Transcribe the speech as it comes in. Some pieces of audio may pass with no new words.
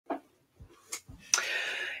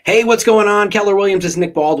Hey, what's going on? Keller Williams is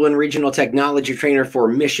Nick Baldwin, Regional Technology Trainer for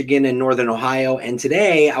Michigan and Northern Ohio. And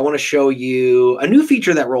today I want to show you a new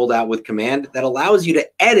feature that rolled out with Command that allows you to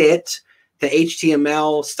edit the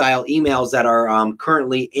HTML style emails that are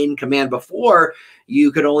currently in Command. Before,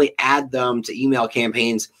 you could only add them to email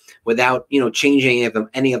campaigns without changing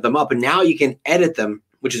any of them up. And now you can edit them,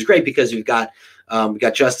 which is great because we've got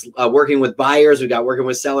just working with buyers, we've got working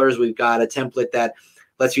with sellers, we've got a template that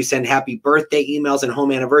lets you send happy birthday emails and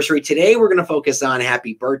home anniversary. Today, we're going to focus on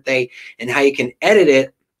happy birthday and how you can edit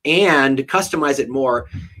it and customize it more.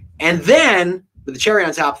 And then, with the cherry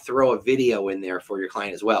on top, throw a video in there for your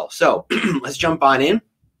client as well. So let's jump on in,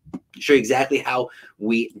 show you exactly how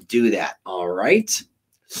we do that. All right.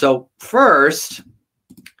 So first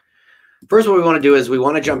what we want to do is we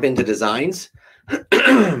want to jump into designs.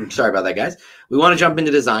 Sorry about that, guys. We want to jump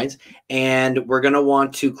into designs, and we're going to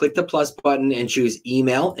want to click the plus button and choose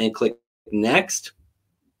email and click next.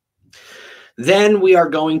 Then we are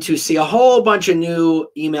going to see a whole bunch of new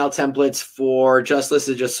email templates for just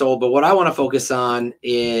listed, just sold. But what I want to focus on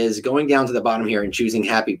is going down to the bottom here and choosing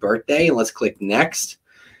happy birthday, and let's click next.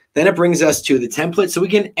 Then it brings us to the template. So we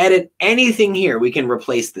can edit anything here. We can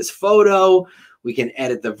replace this photo. We can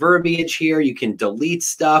edit the verbiage here. You can delete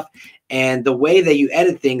stuff. And the way that you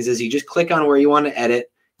edit things is you just click on where you want to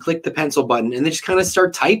edit, click the pencil button, and then just kind of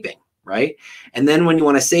start typing, right? And then when you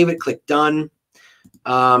want to save it, click done.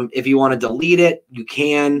 If you want to delete it, you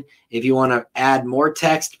can. If you want to add more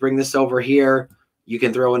text, bring this over here. You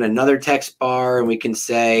can throw in another text bar, and we can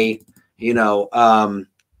say,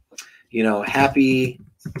 happy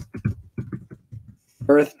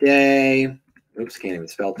birthday. Oops, can't even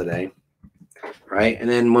spell today. Right. And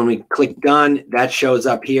then when we click done, that shows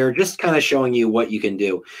up here, just kind of showing you what you can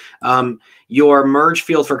do. Your merge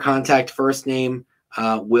field for contact first name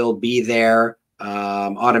will be there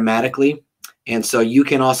automatically. And so you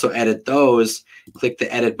can also edit those. Click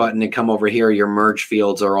the edit button and come over here. Your merge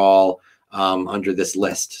fields are all under this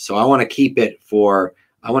list. So I want to keep it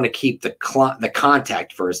the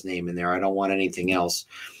contact first name in there. I don't want anything else.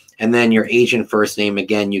 And then your agent first name,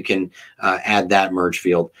 again, you can add that merge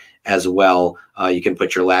field as well. You can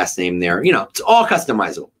put your last name there. It's all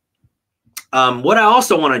customizable. What I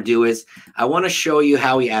also want to do is I want to show you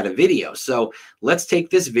how we add a video. So let's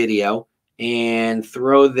take this video and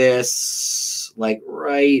throw this like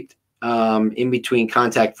right in between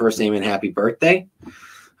contact first name and happy birthday.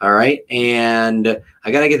 All right. And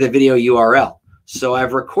I got to get the video URL. So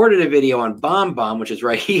I've recorded a video on BombBomb, which is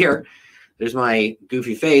right here. There's my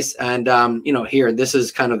goofy face. And, here, this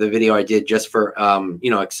is kind of the video I did just for,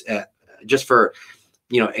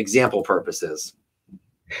 example purposes.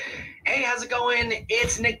 Hey, how's it going?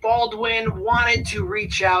 It's Nick Baldwin. Wanted to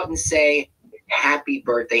reach out and say happy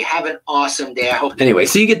birthday. Have an awesome day. I hope. Anyway,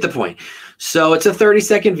 so you get the point. So it's a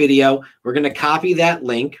 30-second video. We're going to copy that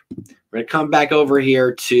link. We're going to come back over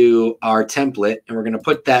here to our template, and we're going to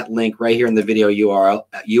put that link right here in the video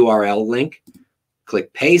URL link.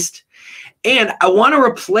 Click paste. And I want to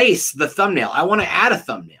replace the thumbnail. I want to add a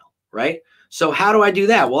thumbnail, right? So how do I do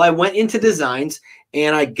that? Well, I went into designs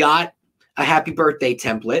and I got a happy birthday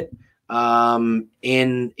template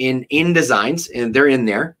in designs, and they're in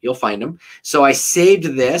there. You'll find them. So I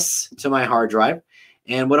saved this to my hard drive.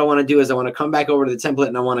 And what I want to do is I want to come back over to the template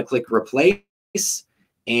and I want to click replace.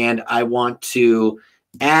 And I want to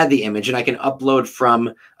add the image, and I can upload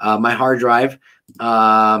from my hard drive.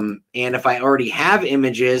 And if I already have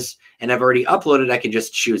images and I've already uploaded, I can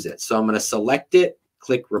just choose it. So I'm going to select it,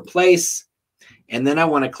 click replace, and then I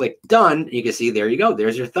want to click done. You can see, there you go.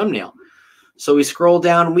 There's your thumbnail. So we scroll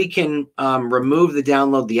down. We can remove the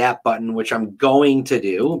download the app button, which I'm going to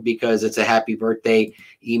do because it's a happy birthday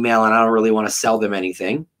email and I don't really want to sell them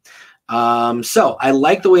anything. So I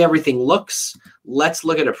like the way everything looks. Let's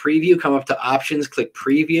look at a preview. Come up to options, click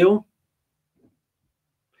preview.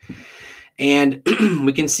 And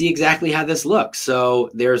we can see exactly how this looks. So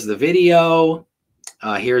there's the video.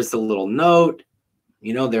 Here's the little note.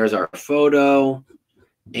 There's our photo.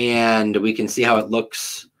 And we can see how it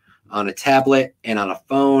looks on a tablet and on a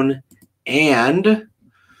phone. And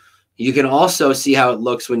you can also see how it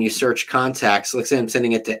looks when you search contacts. Let's say I'm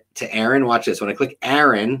sending it to Aaron. Watch this. When I click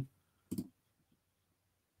Aaron,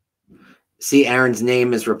 see Aaron's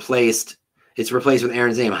name is replaced. It's replaced with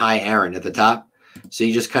Aaron's name. Hi, Aaron, at the top. So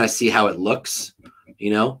you just kind of see how it looks,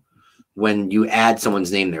 when you add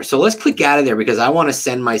someone's name there. So let's click out of there because I want to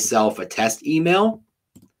send myself a test email.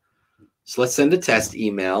 So let's send a test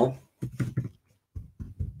email.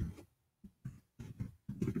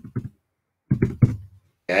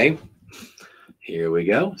 Okay. Here we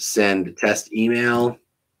go. Send test email.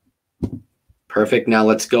 Perfect. Now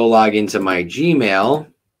let's go log into my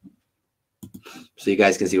Gmail. so you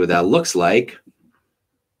guys can see what that looks like.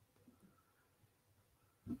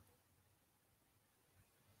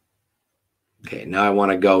 Okay, now I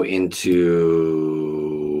want to go into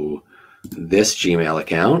this Gmail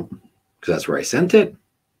account because that's where I sent it.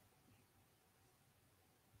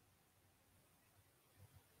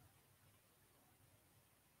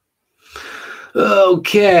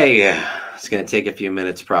 Okay, it's going to take a few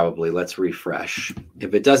minutes probably. Let's refresh.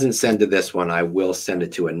 If it doesn't send to this one, I will send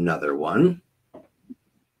it to another one.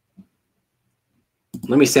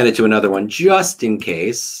 Let me send it to another one just in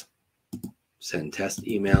case. Send test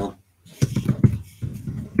email.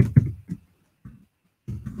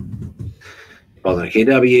 Baldwin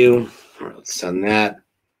KW. All right, let's send that.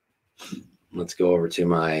 Let's go over to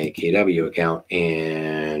my KW account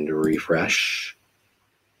and refresh.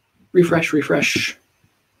 Refresh.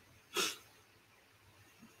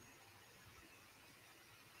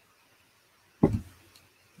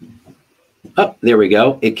 Oh, there we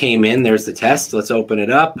go. It came in. There's the test. Let's open it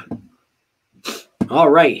up. All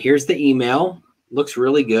right, here's the email. Looks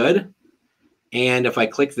really good. And if I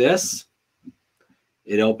click this,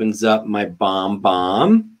 it opens up my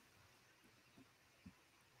BombBomb.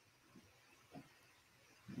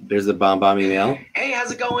 There's the BombBomb email. Hey,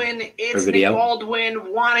 how's it going? It's Nick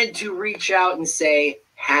Baldwin. Wanted to reach out and say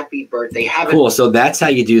happy birthday. Cool. So that's how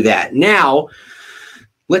you do that. Now,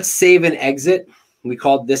 let's save and exit. We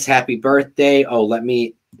called this happy birthday. Oh, let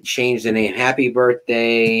me change the name. Happy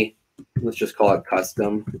birthday. Let's just call it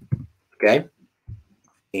custom. Okay.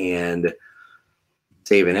 And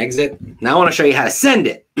save and exit. Now I want to show you how to send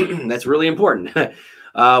it. That's really important.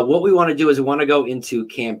 What we want to do is we want to go into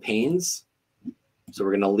campaigns. So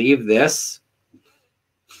we're going to leave this.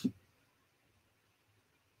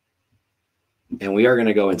 And we are going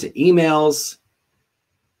to go into emails.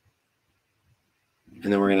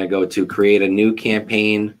 And then we're going to go to create a new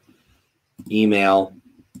campaign email.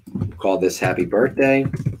 Call this happy birthday.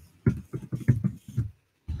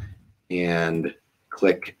 And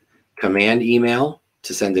click command email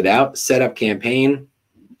to send it out. Set up campaign.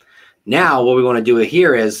 Now what we want to do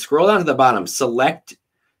here is scroll down to the bottom. Select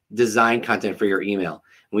design content for your email.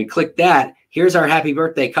 When we click that, here's our happy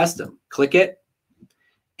birthday custom. Click it.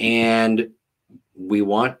 And we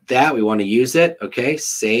want that. We want to use it. Okay,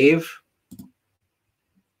 save.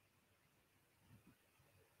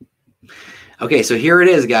 Okay, so here it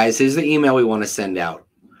is, guys. Here's the email we want to send out.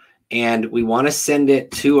 And we want to send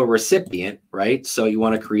it to a recipient, right? So you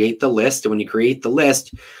want to create the list. And when you create the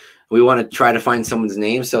list, we want to try to find someone's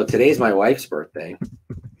name. So today's my wife's birthday.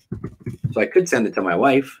 So I could send it to my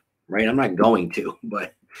wife, right? I'm not going to,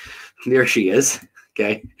 but there she is.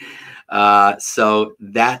 Okay. So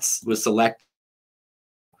was select.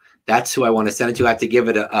 That's who I want to send it to. I have to give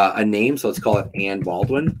it a name. So let's call it Ann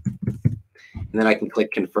Baldwin. And then I can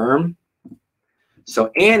click confirm. So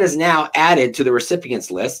Ann is now added to the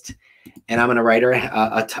recipients list, and I'm going to write her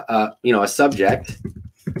a subject.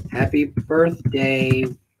 Happy birthday,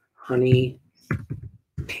 honey.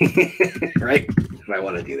 Right? If I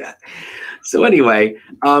want to do that. So anyway,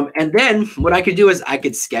 and then what I could do is I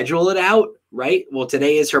could schedule it out, right? Well,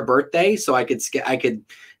 today is her birthday, so I could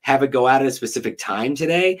have it go out at a specific time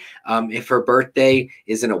today. If her birthday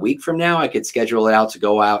is in a week from now, I could schedule it out to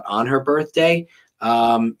go out on her birthday.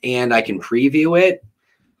 And I can preview it.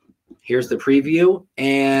 Here's the preview,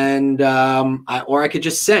 and or I could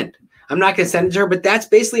just send. I'm not going to send it to her, but that's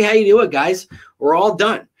basically how you do it, guys. We're all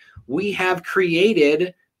done. We have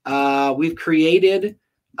created,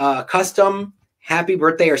 a custom happy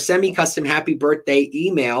birthday or semi-custom happy birthday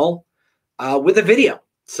email with a video.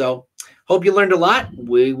 So hope you learned a lot.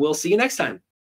 We will see you next time.